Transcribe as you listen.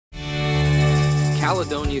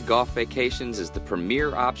Caledonia Golf Vacations is the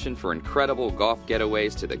premier option for incredible golf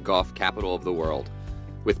getaways to the golf capital of the world.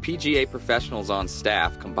 With PGA professionals on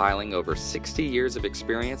staff compiling over 60 years of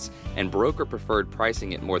experience and broker-preferred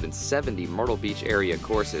pricing at more than 70 Myrtle Beach area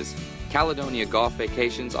courses, Caledonia Golf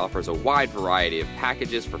Vacations offers a wide variety of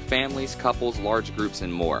packages for families, couples, large groups,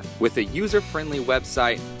 and more. With a user-friendly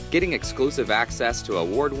website, getting exclusive access to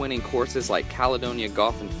award-winning courses like Caledonia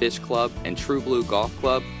Golf and Fish Club and True Blue Golf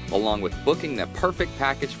Club, along with booking the perfect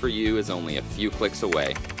package for you, is only a few clicks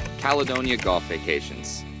away. Caledonia Golf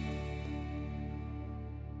Vacations.